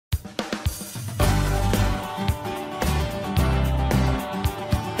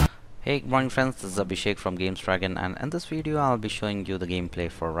Hey, good morning friends, this is Abhishek from Games Dragon, and in this video I'll be showing you the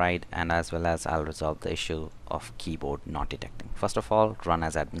gameplay for Ride, and as well as I'll resolve the issue of keyboard not detecting. First of all, run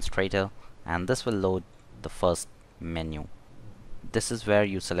as administrator, and this will load the first menu. This is where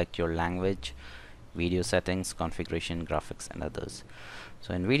you select your language, video settings, configuration, graphics and others.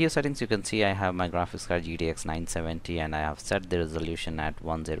 So in video settings you can see I have my graphics card GTX 970 and I have set the resolution at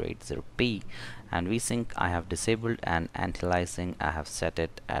 1080p, and VSync I have disabled, and anti-aliasing I have set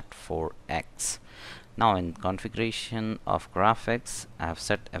it at 4x. Now in configuration of graphics I have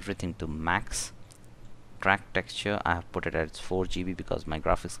set everything to max. Track texture I have put it at 4GB because my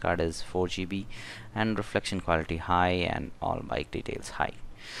graphics card is 4GB, and reflection quality high, and all bike details high.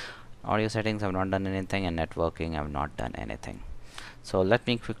 Audio settings I have not done anything, and networking I have not done anything. So let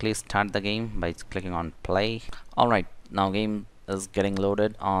me quickly start the game by clicking on play. Alright, now game is getting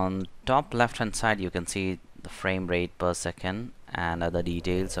loaded. On top left hand side you can see the frame rate per second and other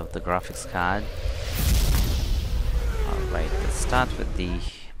details of the graphics card. Alright, let's start with the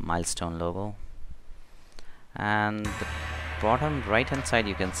milestone logo. And the bottom right hand side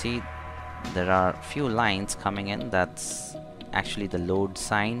you can see there are few lines coming in. That's actually the load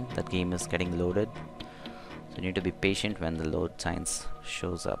sign that game is getting loaded. So you need to be patient when the load signs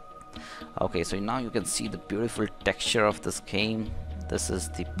shows up. Okay, so now you can see the beautiful texture of this game. This is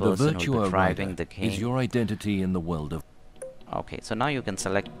the person who is driving the game. Is your identity in the world of... Okay, so now you can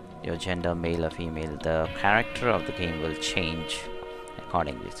select your gender, male or female. The character of the game will change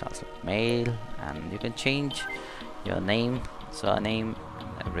accordingly. So I'll select male, and you can change your name, surname,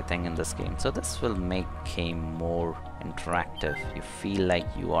 everything in this game. So this will make game more interactive. You feel like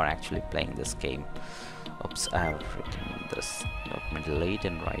you are actually playing this game. Oops, I have written this document delete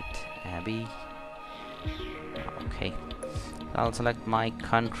and write Abby. Okay, I'll select my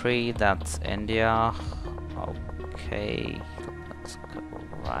country, that's India. Okay, let's go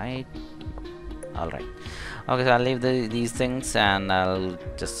right. Alright, okay, so I'll leave these things and I'll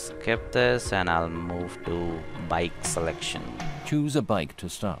just skip this and I'll move to bike selection. Choose a bike to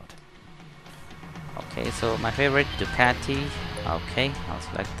start. Okay, so my favorite Ducati. Okay, I'll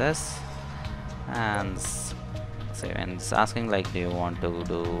select this. And so and it's asking like, do you want to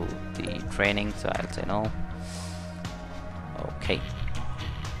do the training? So I'll say no. Okay,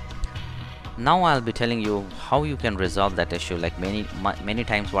 now I'll be telling you how you can resolve that issue. Like many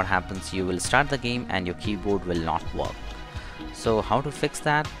times what happens, you will start the game and your keyboard will not work. So how to fix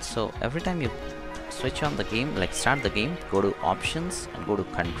that? So every time you switch on the game, like start the game, go to options and go to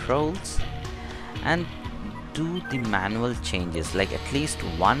controls and do the manual changes. Like at least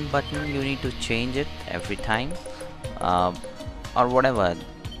one button you need to change it every time, or whatever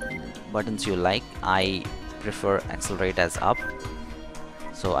buttons you like. I prefer accelerate as up,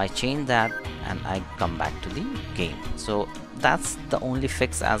 so I change that and I come back to the game. So that's the only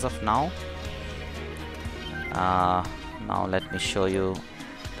fix as of now. Now let me show you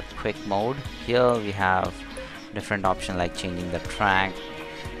the quick mode. Here we have different options like changing the track,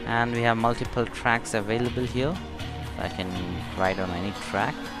 and we have multiple tracks available here. So I can ride on any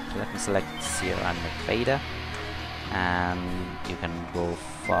track. So let me select Sierra and Nevada, and you can go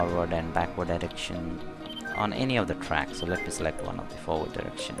forward and backward direction on any of the tracks. So let me select one of the forward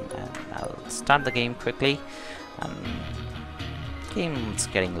direction and I'll start the game quickly. And game's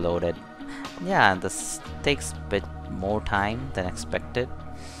getting loaded. Yeah, this takes a bit more time than expected,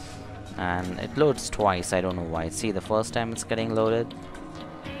 and it loads twice. I don't know why. See, the first time it's getting loaded,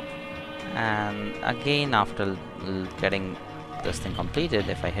 and again after getting this thing completed,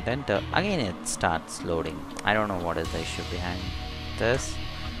 if I hit enter, again it starts loading. I don't know what is the issue behind this,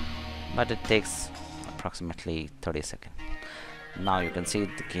 but it takes approximately 30 seconds. Now you can see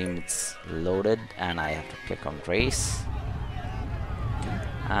the game is loaded and I have to click on race,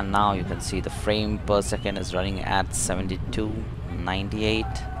 and now you can see the frame per second is running at 72, 98,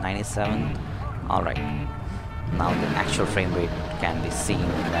 97. Alright, now the actual frame rate can be seen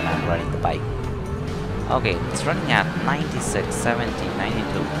when I'm riding the bike. Okay, it's running at 96, 70,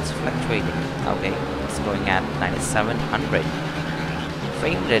 92, it's fluctuating. Okay, it's going at 9700.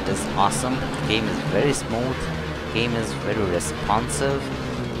 Frame rate is awesome, the game is very smooth, the game is very responsive,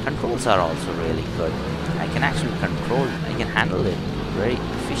 controls are also really good. I can actually control, I can handle it very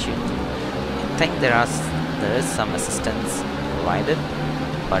efficient. I think there is some assistance provided,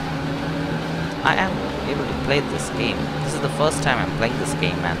 but I am able to play this game. This is the first time I'm playing this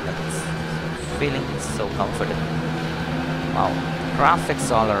game and it's feeling so comfortable. Wow,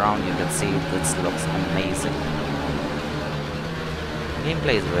 graphics all around, you can see this looks amazing.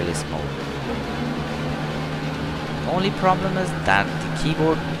 Gameplay is really smooth. The only problem is that the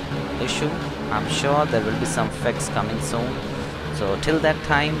keyboard issue. I'm sure there will be some fix coming soon. So till that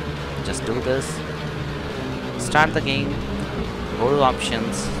time, just do this. Start the game, go to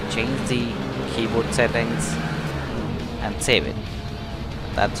options, change the keyboard settings and save it.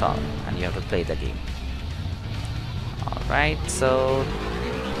 That's all, and you have to play the game. Alright, so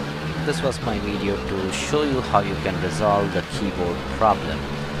this was my video to show you how you can resolve the keyboard problem,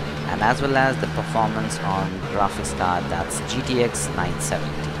 and as well as the performance on graphics card, that's GTX 970.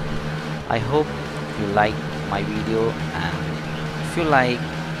 I hope you like my video, and if you like,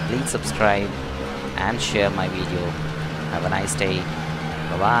 please subscribe and share my video. Have a nice day.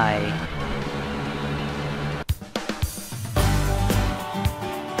 Bye bye.